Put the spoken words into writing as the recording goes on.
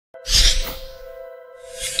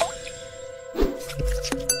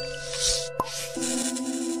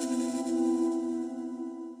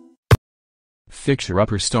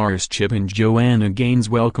Fixer-upper stars Chip and Joanna Gaines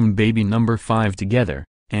welcome baby number 5 together,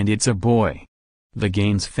 and it's a boy. The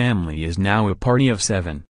Gaines family is now a party of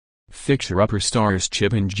 7. Fixer-upper stars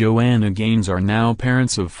Chip and Joanna Gaines are now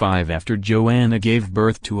parents of 5 after Joanna gave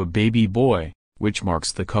birth to a baby boy, which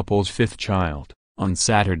marks the couple's 5th child, on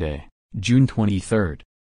Saturday, June 23.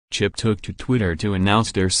 Chip took to Twitter to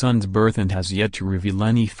announce their son's birth and has yet to reveal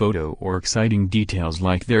any photo or exciting details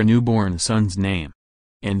like their newborn son's name.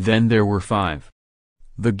 And then there were 5.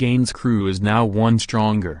 The Gaines crew is now one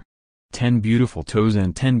stronger. 10 beautiful toes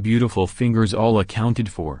and 10 beautiful fingers all accounted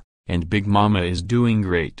for, and Big Mama is doing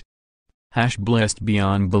great. Blessed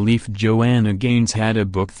beyond belief. Joanna Gaines had a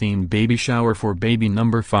book-themed baby shower for baby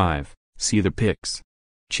number 5, see the pics.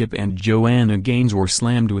 Chip and Joanna Gaines were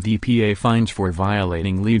slammed with EPA fines for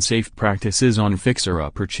violating lead safe practices on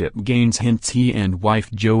Fixer-upper. Chip Gaines hints he and wife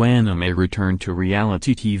Joanna may return to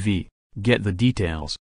reality TV. Get the details.